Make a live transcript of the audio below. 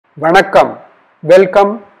Vanakkam.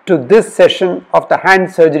 Welcome to this session of the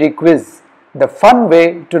hand surgery quiz, the fun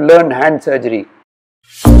way to learn hand surgery.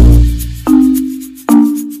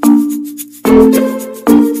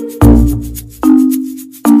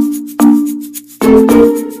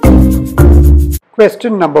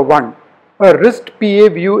 Question number 1. A wrist PA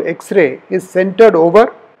view X-ray is centered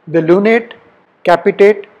over the lunate,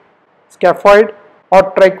 capitate, scaphoid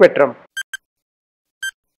or triquetrum.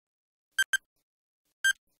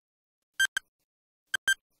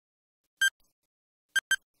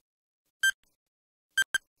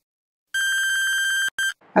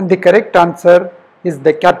 And the correct answer is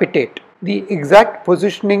the capitate. The exact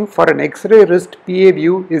positioning for an X-ray wrist PA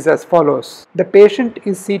view is as follows. The patient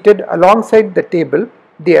is seated alongside the table.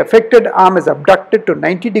 The affected arm is abducted to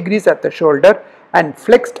 90 degrees at the shoulder and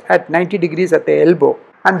flexed at 90 degrees at the elbow.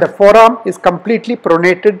 And the forearm is completely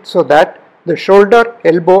pronated so that the shoulder,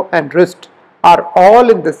 elbow and wrist are all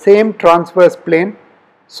in the same transverse plane.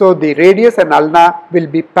 So the radius and ulna will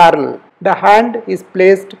be parallel. The hand is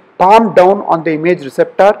placed palm down on the image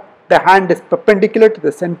receptor. The hand is perpendicular to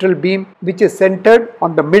the central beam which is centered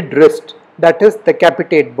on the mid wrist, that is the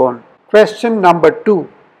capitate bone. Question number 2.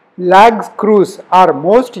 Lag screws are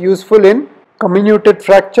most useful in comminuted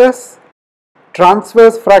fractures,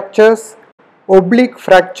 transverse fractures, oblique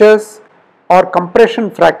fractures or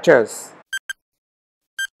compression fractures.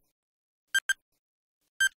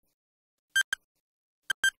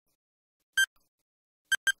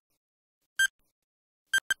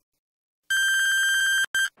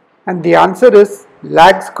 And the answer is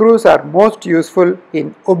lag screws are most useful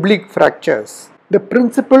in oblique fractures. The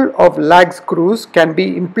principle of lag screws can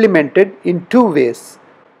be implemented in two ways.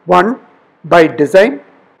 One, by design,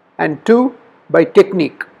 and two, by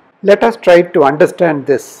technique. Let us try to understand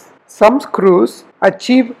this. Some screws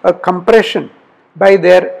achieve a compression by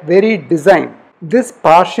their very design. This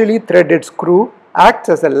partially threaded screw acts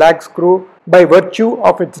as a lag screw by virtue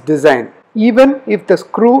of its design. Even if the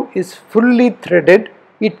screw is fully threaded,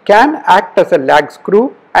 it can act as a lag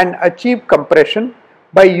screw and achieve compression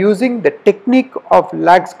by using the technique of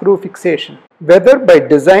lag screw fixation. Whether by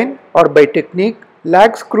design or by technique,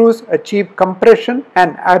 lag screws achieve compression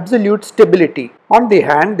and absolute stability. On the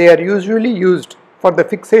hand, they are usually used for the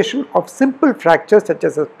fixation of simple fractures such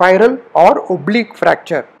as a spiral or oblique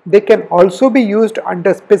fracture. They can also be used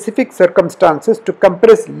under specific circumstances to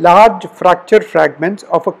compress large fracture fragments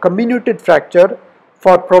of a comminuted fracture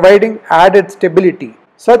for providing added stability.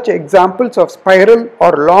 Such examples of spiral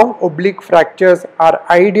or long oblique fractures are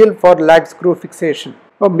ideal for lag screw fixation.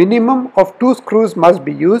 A minimum of 2 screws must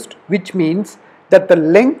be used, which means that the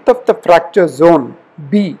length of the fracture zone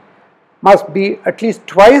B must be at least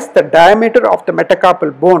twice the diameter of the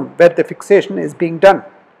metacarpal bone where the fixation is being done.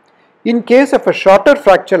 In case of a shorter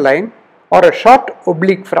fracture line or a short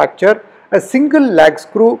oblique fracture, a single lag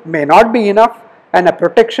screw may not be enough and a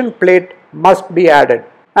protection plate must be added.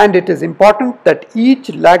 And it is important that each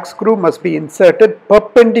lag screw must be inserted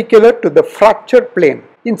perpendicular to the fracture plane.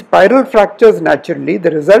 In spiral fractures naturally,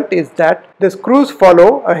 the result is that the screws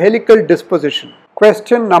follow a helical disposition.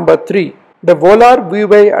 Question number 3. The Volar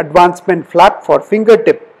V-Y advancement flap for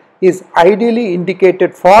fingertip is ideally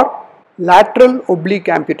indicated for lateral oblique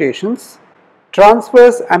amputations,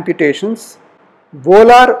 transverse amputations,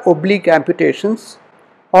 volar oblique amputations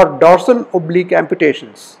or dorsal oblique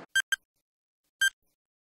amputations.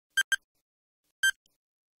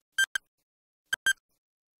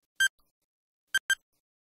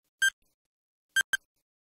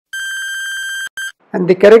 And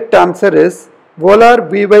the correct answer is Volar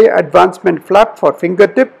V-Y advancement flap for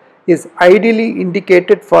fingertip is ideally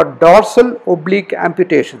indicated for dorsal oblique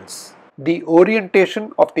amputations. The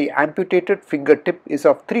orientation of the amputated fingertip is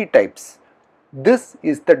of 3 types. This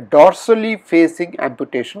is the dorsally facing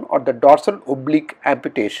amputation or the dorsal oblique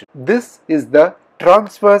amputation. This is the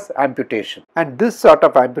transverse amputation, and this sort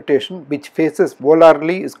of amputation which faces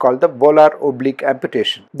volarly is called the volar oblique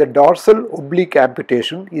amputation. The dorsal oblique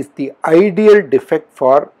amputation is the ideal defect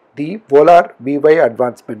for the Volar V-Y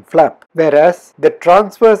advancement flap, whereas the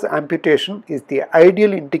transverse amputation is the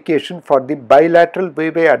ideal indication for the bilateral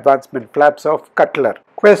V-Y advancement flaps of Cutler.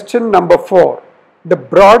 Question number 4. The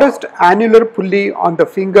broadest annular pulley on the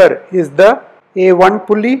finger is the A1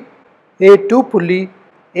 pulley, A2 pulley,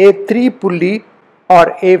 A3 pulley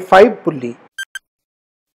or A5 pulley.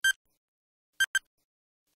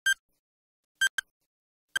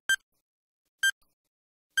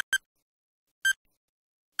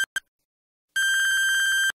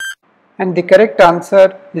 And the correct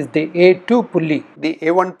answer is the A2 pulley. The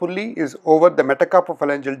A1 pulley is over the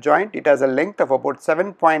metacarpophalangeal joint. It has a length of about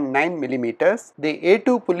 7.9 millimeters. The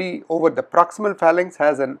A2 pulley over the proximal phalanx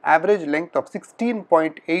has an average length of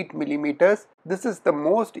 16.8 millimeters. This is the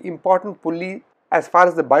most important pulley as far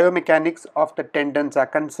as the biomechanics of the tendons are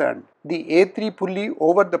concerned. The A3 pulley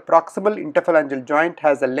over the proximal interphalangeal joint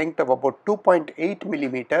has a length of about 2.8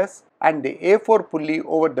 millimeters, and the A4 pulley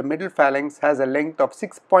over the middle phalanx has a length of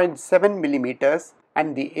 6.7 millimeters,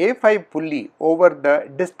 and the A5 pulley over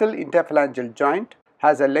the distal interphalangeal joint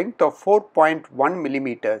has a length of 4.1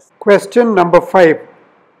 millimeters. Question number 5.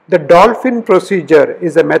 The Dolphin procedure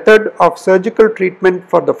is a method of surgical treatment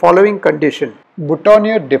for the following condition: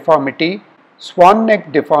 boutonniere deformity, swan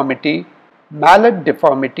neck deformity, mallet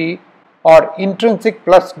deformity, or intrinsic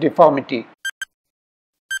plus deformity.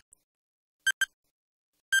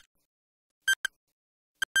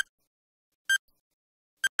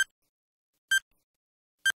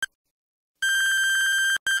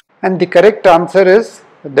 And the correct answer is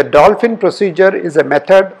the Dolphin procedure is a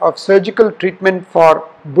method of surgical treatment for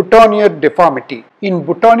boutonniere deformity. In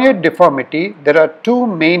boutonniere deformity, there are two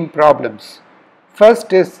main problems.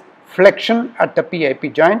 First is flexion at the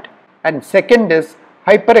PIP joint, and second is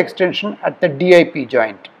hyperextension at the DIP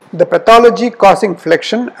joint. The pathology causing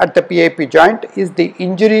flexion at the PIP joint is the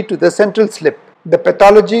injury to the central slip. The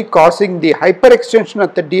pathology causing the hyperextension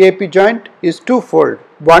at the DIP joint is twofold.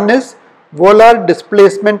 One is volar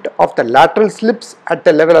displacement of the lateral slips at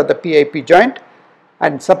the level of the PIP joint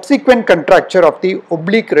and subsequent contracture of the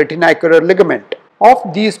oblique retinacular ligament.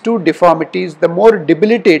 Of these two deformities, the more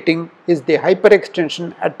debilitating is the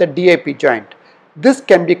hyperextension at the DIP joint. This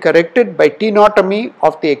can be corrected by tenotomy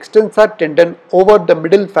of the extensor tendon over the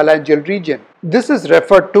middle phalangeal region. This is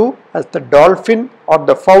referred to as the Dolphin or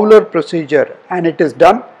the Volar procedure, and it is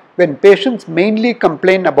done when patients mainly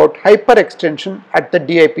complain about hyperextension at the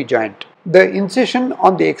DIP joint. The incision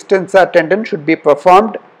on the extensor tendon should be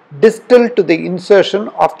performed distal to the insertion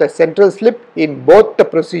of the central slip in both the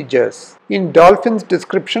procedures. In Dolphin's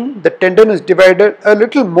description, the tendon is divided a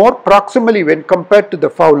little more proximally when compared to the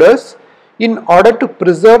Volar's in order to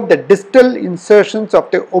preserve the distal insertions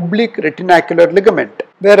of the oblique retinacular ligament,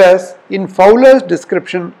 whereas in Volar's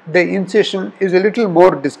description, the incision is a little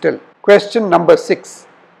more distal. Question number 6.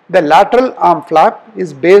 The lateral arm flap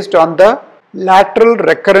is based on the lateral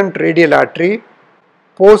recurrent radial artery,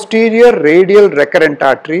 posterior radial recurrent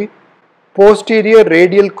artery, posterior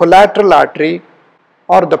radial collateral artery,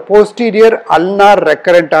 or the posterior ulnar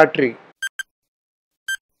recurrent artery.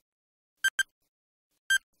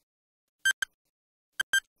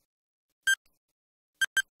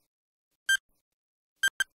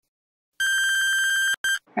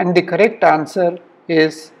 And the correct answer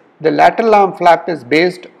is the lateral arm flap is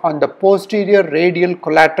based on the posterior radial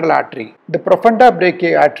collateral artery. The profunda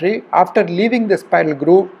brachii artery, after leaving the spiral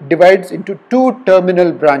groove, divides into two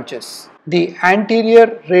terminal branches: the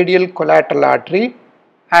anterior radial collateral artery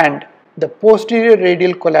and the posterior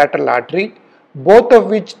radial collateral artery, both of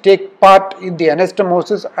which take part in the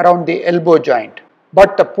anastomosis around the elbow joint.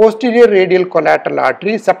 But the posterior radial collateral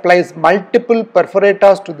artery supplies multiple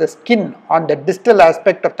perforators to the skin on the distal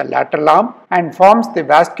aspect of the lateral arm and forms the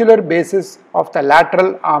vascular basis of the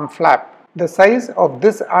lateral arm flap. The size of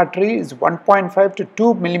this artery is 1.5 to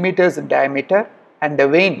 2 millimeters in diameter and the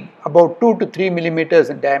vein about 2 to 3 millimeters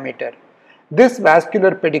in diameter. This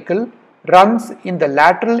vascular pedicle runs in the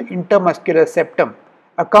lateral intermuscular septum,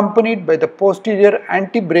 accompanied by the posterior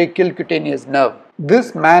antebrachial cutaneous nerve.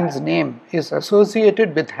 This man's name is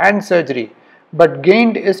associated with hand surgery but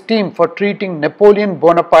gained esteem for treating Napoleon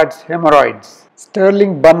Bonaparte's hemorrhoids.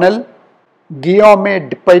 Sterling Bunnell, Guillaume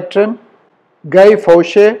Dupuytren, Guy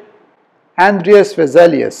Fauché, Andreas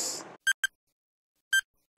Vesalius.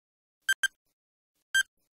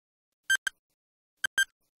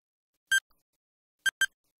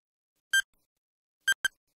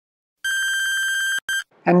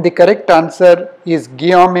 And the correct answer is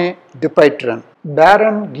Guillaume Dupuytren.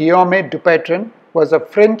 Baron Guillaume Dupuytren was a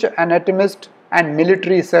French anatomist and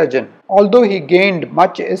military surgeon. Although he gained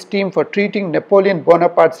much esteem for treating Napoleon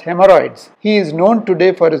Bonaparte's hemorrhoids, he is known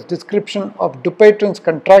today for his description of Dupuytren's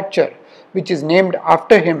contracture, which is named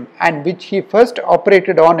after him and which he first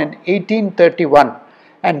operated on in 1831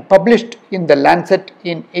 and published in the Lancet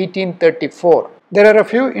in 1834. There are a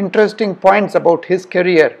few interesting points about his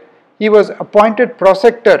career. He was appointed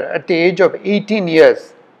prosector at the age of 18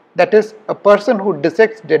 years, that is, a person who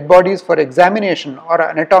dissects dead bodies for examination or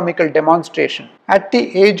anatomical demonstration. At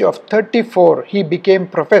the age of 34, he became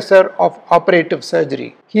professor of operative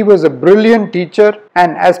surgery. He was a brilliant teacher,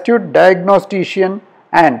 an astute diagnostician,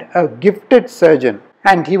 and a gifted surgeon.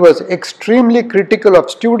 and he was extremely critical of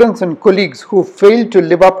students and colleagues who failed to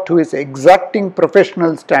live up to his exacting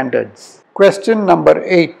professional standards. Question number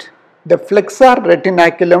 8. The flexor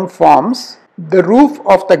retinaculum forms the roof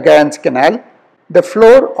of the Gans canal, the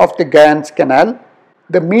floor of the Gans canal,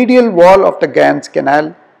 the medial wall of the Gans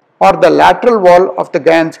canal, or the lateral wall of the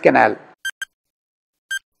Gans canal.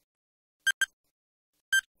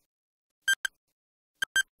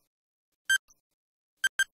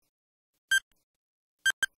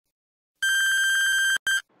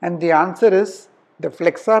 And the answer is the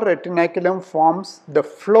flexor retinaculum forms the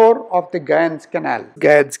floor of the Gans canal.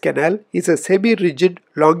 Gans canal is a semi-rigid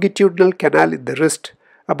longitudinal canal in the wrist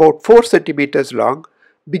about 4 cm long,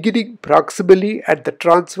 beginning proximally at the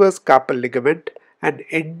transverse carpal ligament and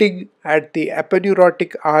ending at the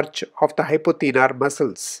aponeurotic arch of the hypothenar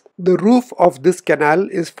muscles. The roof of this canal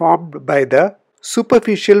is formed by the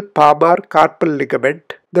superficial palmar carpal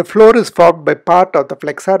ligament. The floor is formed by part of the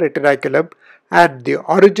flexor retinaculum and the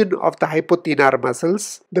origin of the hypothenar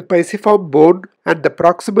muscles. The pisiform bone and the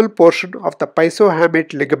proximal portion of the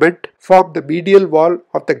pisohamate ligament form the medial wall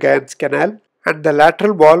of the Gans canal, and the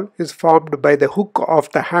lateral wall is formed by the hook of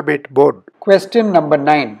the hamate bone. Question number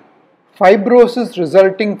 9. Fibrosis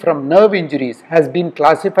resulting from nerve injuries has been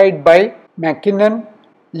classified by McKinnon,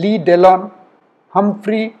 Lee Dellon,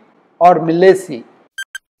 Humphrey, or Millesi.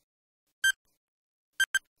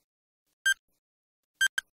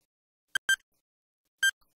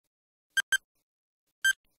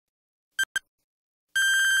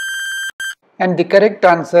 And the correct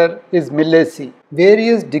answer is Millesi.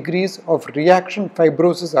 Various degrees of reaction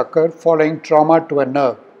fibrosis occur following trauma to a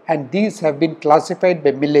nerve, and these have been classified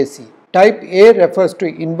by Millesi. Type A refers to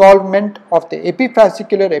involvement of the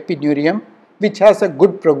epifascicular epineurium, which has a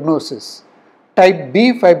good prognosis. Type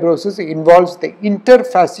B fibrosis involves the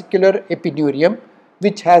interfascicular epineurium,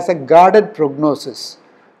 which has a guarded prognosis.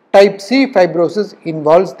 Type C fibrosis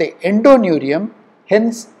involves the endoneurium,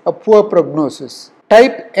 hence a poor prognosis.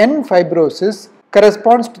 Type N fibrosis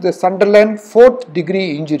corresponds to the Sunderland 4th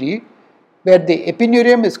degree injury, where the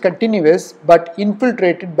epineurium is continuous but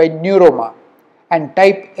infiltrated by neuroma. And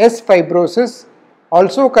type S fibrosis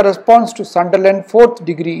also corresponds to Sunderland 4th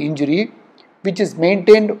degree injury, which is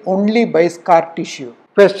maintained only by scar tissue.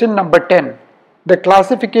 Question number 10. The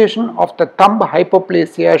classification of the thumb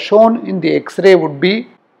hypoplasia shown in the X-ray would be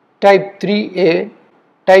type 3A,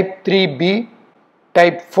 type 3B,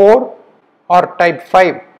 type 4, or type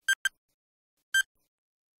 5.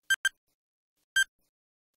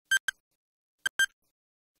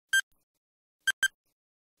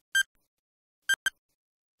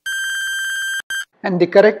 And the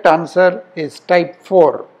correct answer is type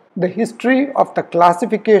 4. The history of the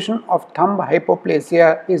classification of thumb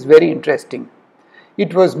hypoplasia is very interesting.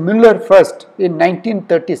 It was Müller first in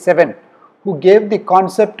 1937 who gave the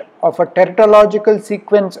concept of a teratological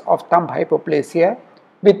sequence of thumb hypoplasia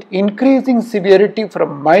with increasing severity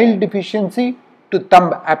from mild deficiency to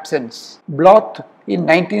thumb absence. Bloth in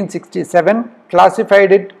 1967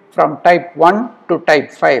 classified it from type 1 to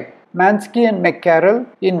type 5. Mansky and McCarroll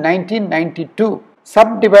in 1992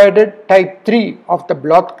 subdivided type 3 of the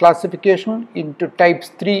Bloth classification into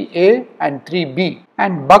types 3A and 3B,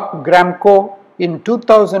 and Buck-Gramko in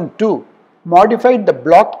 2002 modified the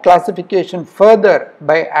Bloth classification further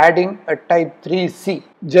by adding a type 3C.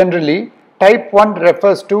 Generally, type 1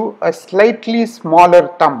 refers to a slightly smaller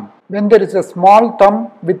thumb. When there is a small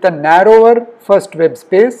thumb with a narrower first web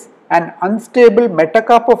space, an unstable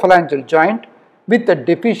metacarpophalangeal joint with a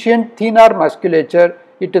deficient thenar musculature,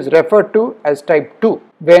 it is referred to as type 2.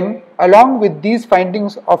 When, along with these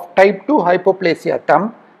findings of type 2 hypoplasia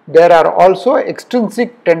thumb, there are also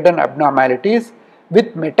extrinsic tendon abnormalities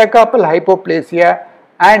with metacarpal hypoplasia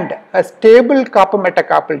and a stable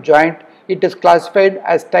carpometacarpal joint, it is classified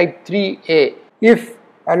as type 3A. If,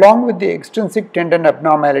 along with the extrinsic tendon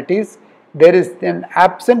abnormalities, there is an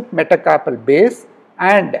absent metacarpal base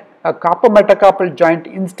and a carpometacarpal joint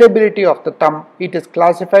instability of the thumb, it is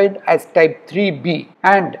classified as type 3B.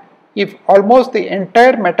 And if almost the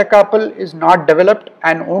entire metacarpal is not developed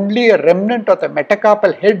and only a remnant of the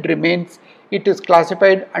metacarpal head remains, it is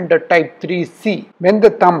classified under type 3C. When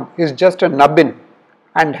the thumb is just a nubbin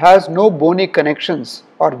and has no bony connections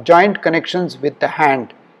or joint connections with the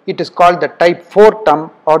hand, it is called the type 4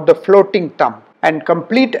 thumb or the floating thumb, and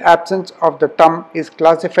complete absence of the thumb is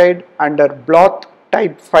classified under Bloth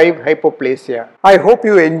type 5 hypoplasia. I hope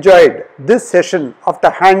you enjoyed this session of the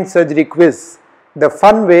hand surgery quiz, the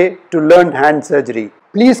fun way to learn hand surgery.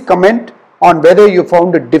 Please comment on whether you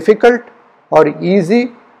found it difficult or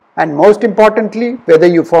easy, and most importantly whether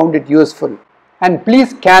you found it useful. And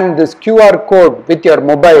please scan this QR code with your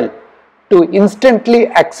mobile to instantly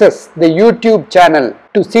access the YouTube channel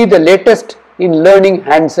to see the latest in learning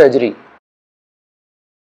hand surgery.